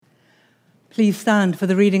Please stand for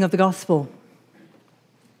the reading of the Gospel.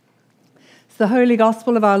 It's the Holy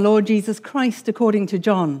Gospel of our Lord Jesus Christ according to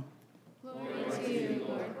John. Glory to you,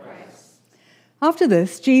 Lord Christ. After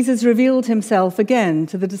this, Jesus revealed himself again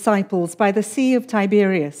to the disciples by the Sea of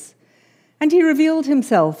Tiberias, and he revealed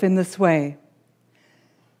himself in this way.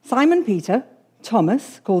 Simon Peter,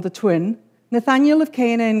 Thomas, called the twin, Nathanael of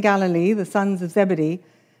Cana in Galilee, the sons of Zebedee,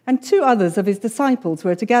 and 2 others of his disciples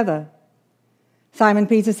were together. Simon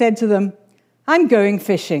Peter said to them, "I'm going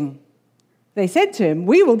fishing." They said to him,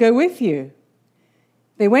 "We will go with you."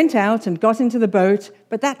 They went out and got into the boat,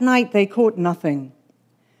 but that night they caught nothing.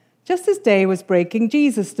 Just as day was breaking,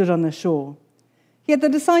 Jesus stood on the shore. Yet the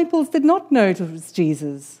disciples did not know it was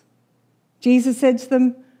Jesus. Jesus said to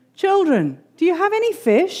them, "Children, do you have any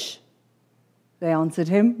fish?" They answered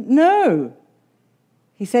him, "No."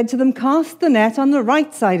 He said to them, "Cast the net on the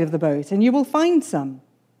right side of the boat, and you will find some."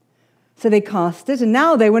 So they cast it, and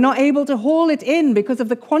now they were not able to haul it in because of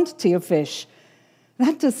the quantity of fish.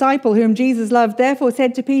 That disciple whom Jesus loved therefore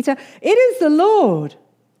said to Peter, "It is the Lord."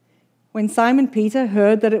 When Simon Peter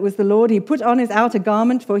heard that it was the Lord, he put on his outer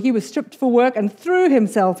garment, for he was stripped for work, and threw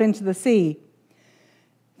himself into the sea.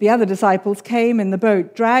 The other disciples came in the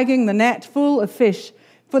boat, dragging the net full of fish,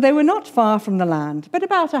 for they were not far from the land, but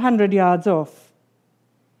about 100 yards off.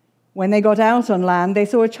 When they got out on land, they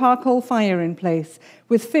saw a charcoal fire in place,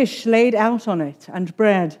 with fish laid out on it and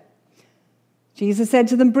bread. Jesus said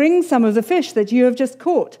to them, "Bring some of the fish that you have just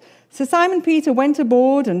caught." So Simon Peter went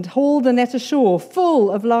aboard and hauled the net ashore, full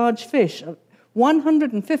of large fish,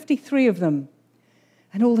 153 of them.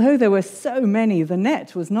 And although there were so many, the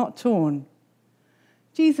net was not torn.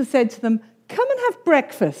 Jesus said to them, "Come and have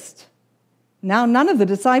breakfast." Now none of the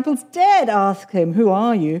disciples dared ask him, "Who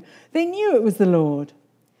are you?" They knew it was the Lord.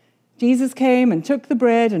 Jesus came and took the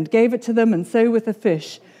bread and gave it to them, and so with the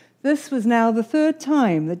fish. This was now the 3rd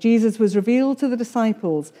time that Jesus was revealed to the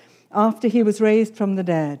disciples after he was raised from the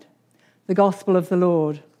dead. The Gospel of the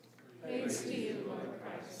Lord. Praise to you, Lord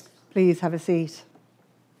Christ. Please have a seat.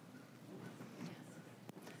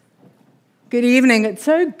 Good evening. It's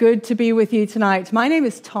so good to be with you tonight. My name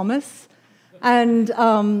is Thomas, and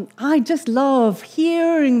I just love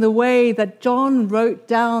hearing the way that John wrote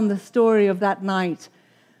down the story of that night.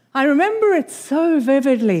 I remember it so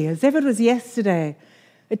vividly, as if it was yesterday.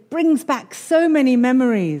 It brings back so many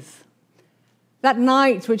memories. That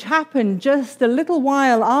night, which happened just a little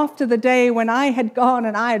while after the day when I had gone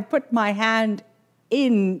and I had put my hand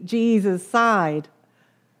in Jesus' side.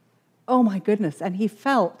 Oh my goodness, and he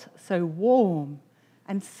felt so warm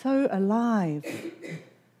and so alive.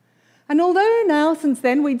 And although now, since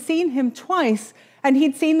then, we'd seen him twice, and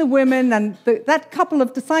he'd seen the women and that couple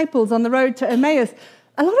of disciples on the road to Emmaus,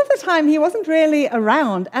 a lot of the time he wasn't really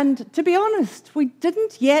around, and to be honest, we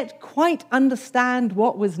didn't yet quite understand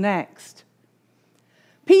what was next.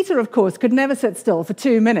 Peter, of course, could never sit still for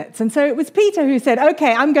 2 minutes, and so it was Peter who said,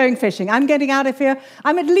 "Okay, I'm going fishing. I'm getting out of here.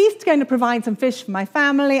 I'm at least going to provide some fish for my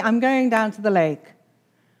family. I'm going down to the lake."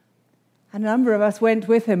 And a number of us went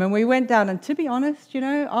with him, and we went down, and to be honest,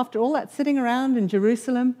 after all that sitting around in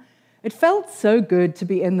Jerusalem, it felt so good to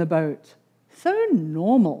be in the boat, so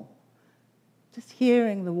normal. Just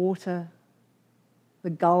hearing the water, the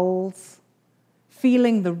gulls,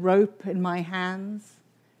 feeling the rope in my hands.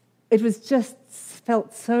 It was just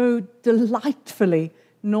felt so delightfully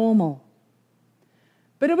normal.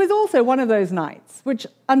 But it was also one of those nights, which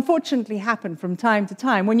unfortunately happen from time to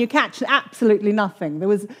time, when you catch absolutely nothing. There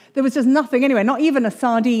was just nothing anyway, not even a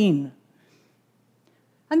sardine.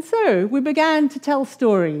 And so we began to tell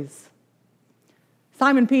stories.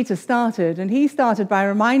 Simon Peter started, and he started by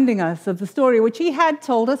reminding us of the story which he had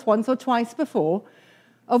told us once or twice before,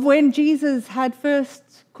 of when Jesus had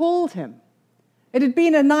first called him. It had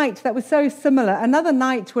been a night that was so similar, another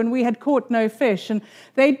night when we had caught no fish, and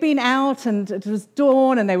they'd been out, and it was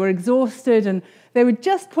dawn, and they were exhausted, and they were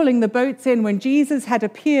just pulling the boats in when Jesus had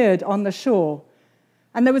appeared on the shore.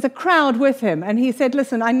 And there was a crowd with him, and he said,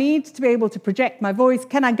 "Listen, I need to be able to project my voice.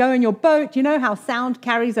 Can I go in your boat? You know how sound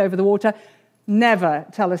carries over the water? Never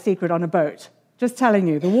tell a secret on a boat. Just telling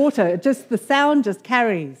you, the sound just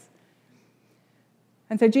carries."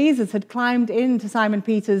 And so Jesus had climbed into Simon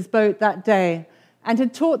Peter's boat that day and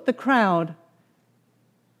had taught the crowd.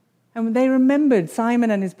 And they remembered,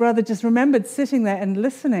 Simon and his brother just remembered sitting there and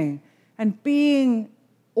listening and being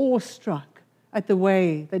awestruck at the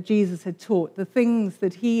way that Jesus had taught, the things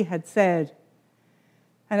that he had said.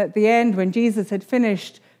 And at the end, when Jesus had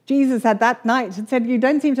finished, Jesus had that night had said, "You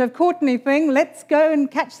don't seem to have caught anything. Let's go and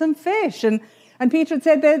catch some fish." And Peter had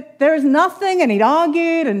said, there is nothing, and he'd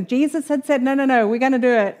argued, and Jesus had said, no, we're going to do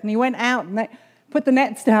it. And he went out, and put the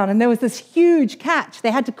nets down, and there was this huge catch.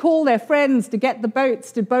 They had to call their friends to get the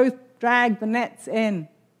boats to both drag the nets in.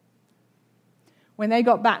 When they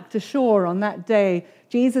got back to shore on that day,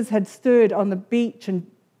 Jesus had stood on the beach, and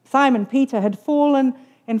Simon Peter had fallen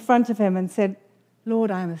in front of him and said,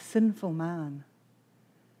 "Lord, I am a sinful man."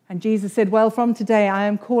 And Jesus said, "Well, from today I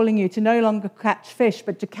am calling you to no longer catch fish,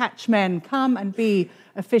 but to catch men. Come and be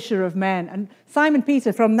a fisher of men." And Simon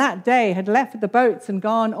Peter from that day had left the boats and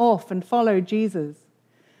gone off and followed Jesus.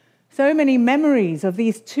 So many memories of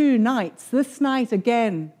these 2 nights, this night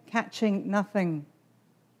again, catching nothing.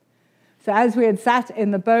 So as we had sat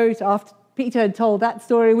in the boat after Peter had told that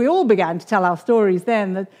story, we all began to tell our stories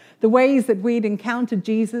then, the ways that we'd encountered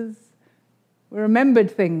Jesus. We remembered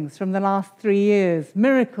things from the last 3 years,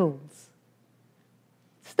 miracles,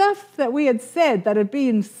 stuff that we had said that had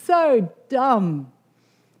been so dumb,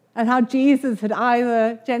 and how Jesus had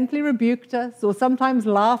either gently rebuked us or sometimes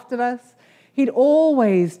laughed at us. He'd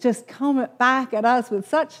always just come back at us with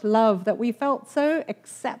such love that we felt so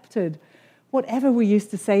accepted, whatever we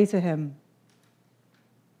used to say to him.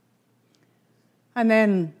 And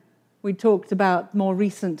then we talked about more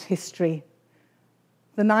recent history.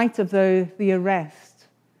 The night of the arrest.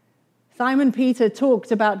 Simon Peter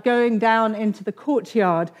talked about going down into the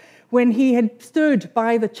courtyard when he had stood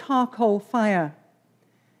by the charcoal fire.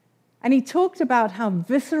 And he talked about how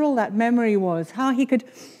visceral that memory was, how he could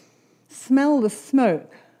smell the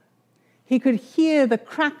smoke. He could hear the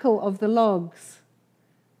crackle of the logs.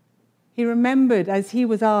 He remembered as he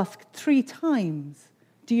was asked 3 times,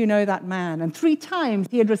 "Do you know that man?" And 3 times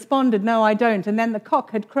he had responded, "No, I don't." And then the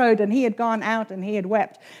cock had crowed and he had gone out and he had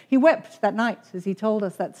wept. He wept that night as he told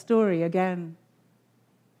us that story again.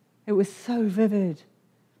 It was so vivid.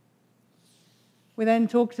 We then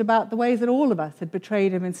talked about the ways that all of us had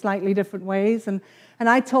betrayed him in slightly different ways. And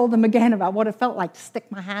I told them again about what it felt like to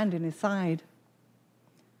stick my hand in his side.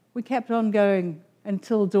 We kept on going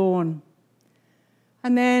until dawn.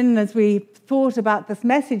 And then as we thought about this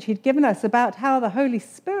message he'd given us about how the Holy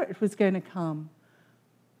Spirit was going to come,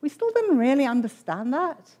 we still didn't really understand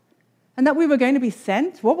that. And that we were going to be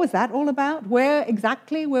sent. What was that all about? Where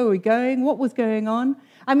exactly were we going? What was going on?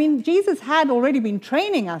 I mean, Jesus had already been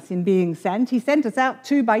training us in being sent. He sent us out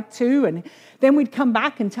 2 by 2, and then we'd come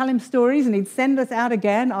back and tell him stories, and he'd send us out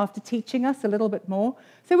again after teaching us a little bit more.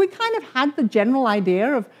 So we kind of had the general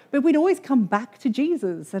idea but we'd always come back to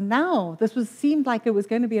Jesus. And now seemed like it was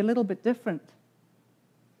going to be a little bit different.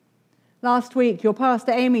 Last week, your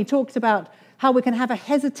pastor Amy talked about how we can have a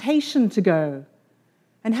hesitation to go,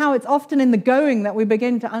 and how it's often in the going that we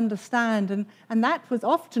begin to understand. And that was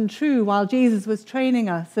often true while Jesus was training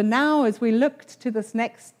us. And now as we looked to this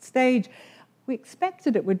next stage, we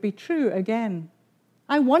expected it would be true again.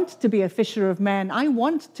 I want to be a fisher of men. I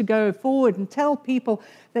want to go forward and tell people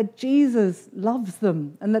that Jesus loves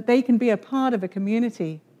them and that they can be a part of a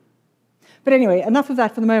community. But anyway, enough of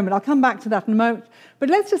that for the moment. I'll come back to that in a moment. But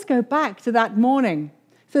let's just go back to that morning.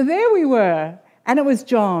 So there we were, and it was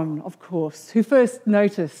John, of course, who first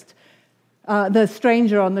noticed the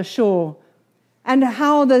stranger on the shore, and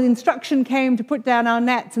how the instruction came to put down our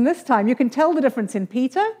nets. And this time, you can tell the difference in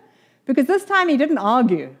Peter, because this time he didn't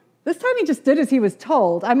argue. This time he just did as he was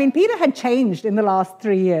told. I mean, Peter had changed in the last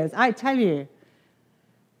 3 years, I tell you.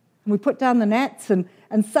 And we put down the nets, and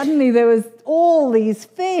suddenly there was all these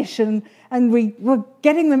fish, and we were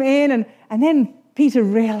getting them in, and then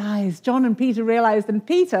John and Peter realized, and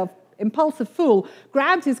Peter, impulsive fool,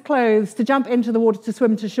 grabbed his clothes to jump into the water to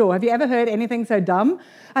swim to shore. Have you ever heard anything so dumb?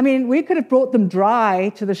 I mean, we could have brought them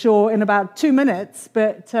dry to the shore in about 2 minutes,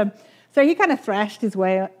 but so he kind of thrashed his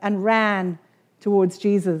way and ran towards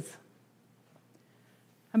Jesus.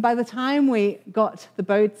 And by the time we got the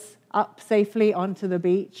boats up safely onto the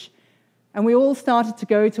beach, and we all started to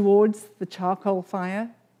go towards the charcoal fire,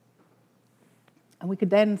 and we could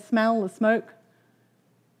then smell the smoke.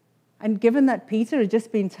 And given that Peter had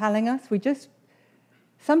just been telling us,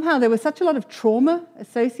 somehow there was such a lot of trauma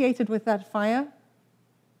associated with that fire.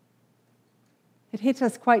 It hit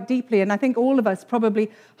us quite deeply, and I think all of us probably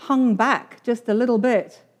hung back just a little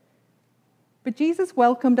bit. But Jesus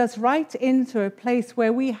welcomed us right into a place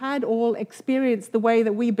where we had all experienced the way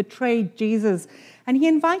that we betrayed Jesus. And he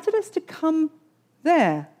invited us to come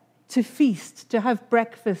there, to feast, to have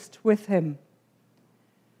breakfast with him.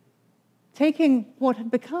 Taking what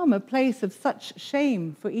had become a place of such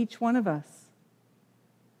shame for each one of us.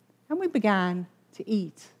 And we began to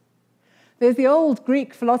eat. There's the old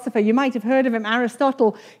Greek philosopher, you might have heard of him,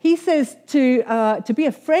 Aristotle. He says to be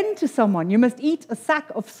a friend to someone, you must eat a sack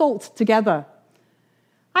of salt together.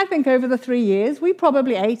 I think over the 3 years, we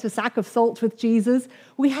probably ate a sack of salt with Jesus.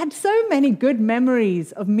 We had so many good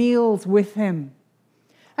memories of meals with him.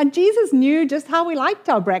 And Jesus knew just how we liked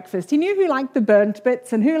our breakfast. He knew who liked the burnt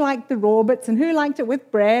bits and who liked the raw bits and who liked it with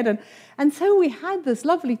bread. And so we had this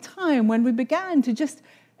lovely time when we began to just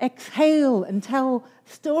exhale and tell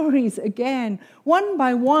stories again. One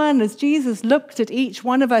by one, as Jesus looked at each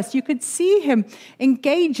one of us, you could see him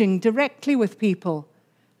engaging directly with people,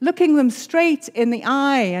 looking them straight in the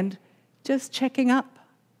eye and just checking up.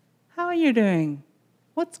 How are you doing?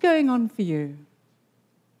 What's going on for you?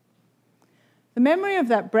 The memory of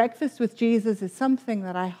that breakfast with Jesus is something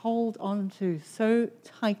that I hold on to so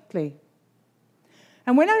tightly.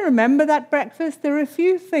 And when I remember that breakfast, there are a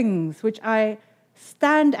few things which I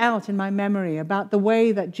stand out in my memory about the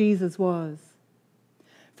way that Jesus was.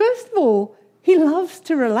 First of all, he loves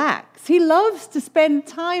to relax. He loves to spend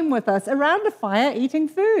time with us around a fire eating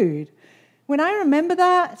food. When I remember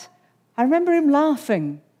that, I remember him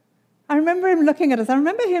laughing. I remember him looking at us. I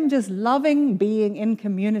remember him just loving being in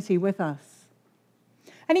community with us.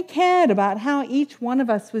 And he cared about how each one of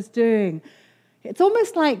us was doing. It's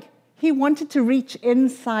almost like he wanted to reach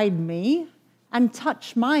inside me and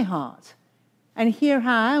touch my heart and hear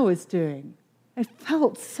how I was doing. It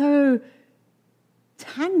felt so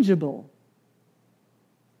tangible.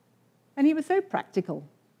 And he was so practical.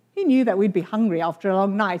 He knew that we'd be hungry after a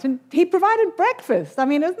long night, and he provided breakfast. I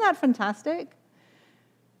mean, isn't that fantastic?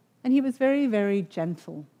 And he was very, very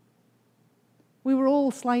gentle. We were all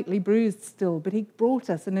slightly bruised still, but he brought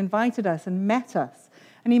us and invited us and met us.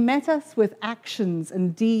 And he met us with actions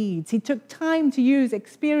and deeds. He took time to use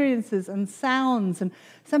experiences and sounds and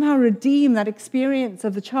somehow redeem that experience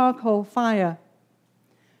of the charcoal fire.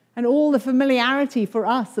 And all the familiarity for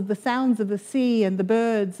us of the sounds of the sea and the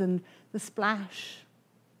birds and the splash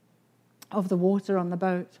of the water on the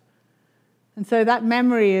boat. And so that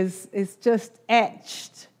memory is just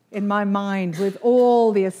etched in my mind with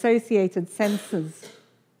all the associated senses.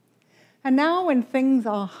 And now when things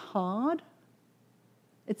are hard,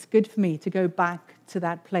 it's good for me to go back to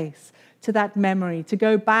that place, to that memory, to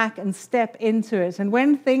go back and step into it. And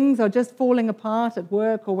when things are just falling apart at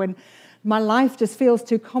work or when my life just feels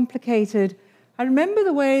too complicated, I remember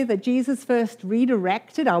the way that Jesus first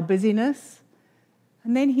redirected our busyness,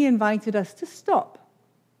 and then he invited us to stop,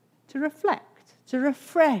 to reflect, to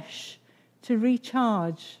refresh, to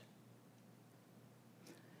recharge.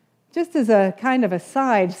 Just as a kind of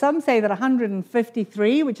aside, some say that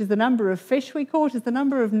 153, which is the number of fish we caught, is the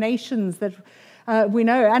number of nations that we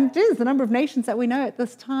know. And it is the number of nations that we know at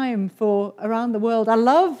this time for around the world. I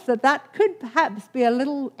love that that could perhaps be a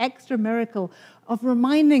little extra miracle of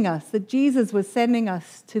reminding us that Jesus was sending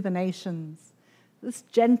us to the nations. This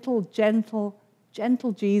gentle, gentle,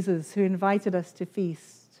 gentle Jesus who invited us to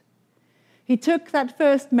feast. He took that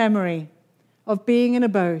first memory of being in a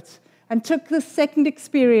boat and took the second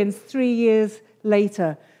experience 3 years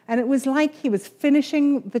later. And it was like he was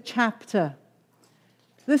finishing the chapter.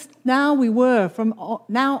 Now we were, from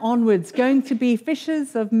now onwards, going to be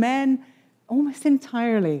fishers of men almost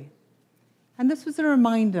entirely. And this was a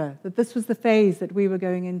reminder that this was the phase that we were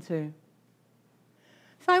going into.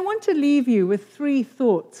 So I want to leave you with 3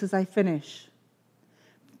 thoughts as I finish.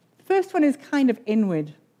 The first one is kind of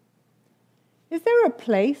inward. Is there a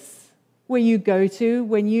place where you go to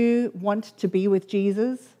when you want to be with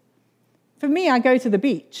Jesus? For me, I go to the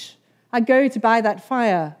beach. I go to by that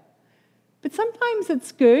fire. But sometimes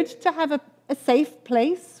it's good to have a safe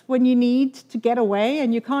place when you need to get away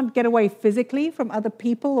and you can't get away physically from other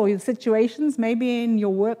people or your situations, maybe in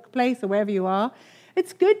your workplace or wherever you are.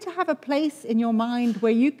 It's good to have a place in your mind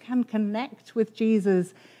where you can connect with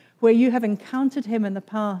Jesus, where you have encountered him in the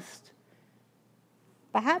past.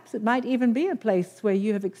 Perhaps it might even be a place where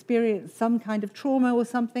you have experienced some kind of trauma or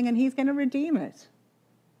something and he's going to redeem it.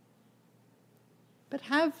 But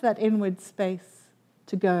have that inward space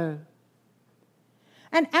to go.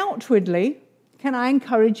 And outwardly, can I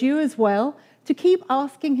encourage you as well to keep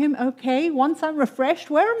asking him, okay, once I'm refreshed,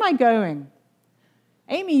 where am I going?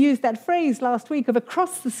 Amy used that phrase last week of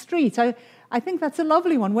across the street. I think that's a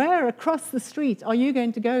lovely one. Where across the street are you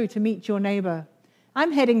going to go to meet your neighbor?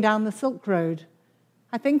 I'm heading down the Silk Road.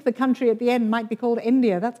 I think the country at the end might be called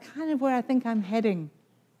India. That's kind of where I think I'm heading.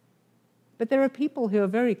 But there are people who are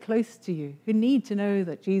very close to you who need to know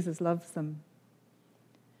that Jesus loves them.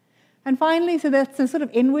 And finally, so that's a sort of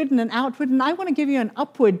inward and an outward, and I want to give you an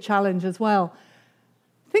upward challenge as well.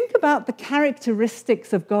 Think about the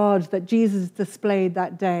characteristics of God that Jesus displayed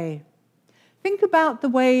that day. Think about the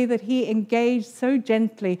way that he engaged so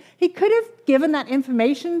gently. He could have given that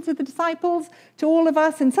information to the disciples, to all of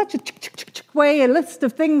us, in such a way, a list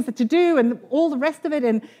of things to do and all the rest of it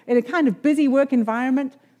in a kind of busy work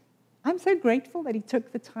environment. I'm so grateful that he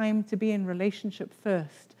took the time to be in relationship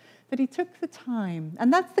first, that he took the time.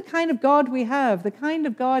 And that's the kind of God we have, the kind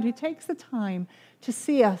of God who takes the time to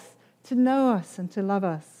see us, to know us, and to love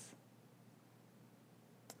us.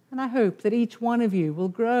 And I hope that each one of you will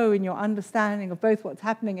grow in your understanding of both what's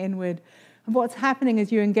happening inward and what's happening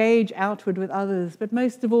as you engage outward with others, but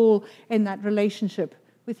most of all in that relationship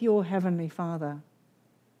with your Heavenly Father.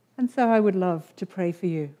 And so I would love to pray for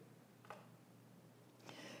you.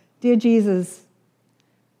 Dear Jesus,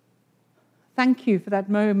 thank you for that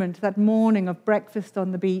moment, that morning of breakfast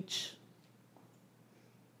on the beach.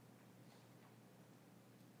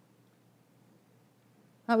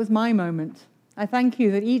 That was my moment. I thank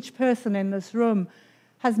you that each person in this room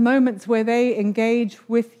has moments where they engage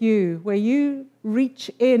with you, where you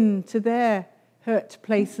reach in to their hurt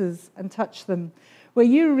places and touch them, where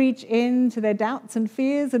you reach into their doubts and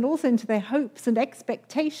fears and also into their hopes and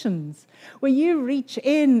expectations, where you reach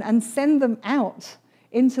in and send them out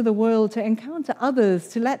into the world to encounter others,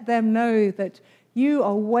 to let them know that you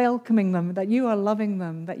are welcoming them, that you are loving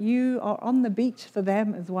them, that you are on the beach for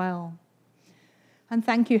them as well. And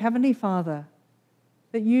thank you, Heavenly Father,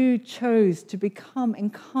 that you chose to become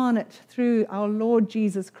incarnate through our Lord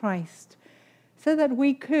Jesus Christ so that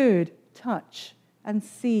we could touch and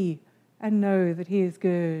see and know that he is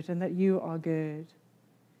good and that you are good.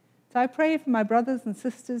 So I pray for my brothers and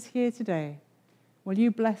sisters here today. Will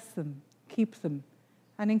you bless them, keep them,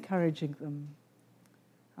 and encouraging them?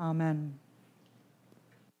 Amen.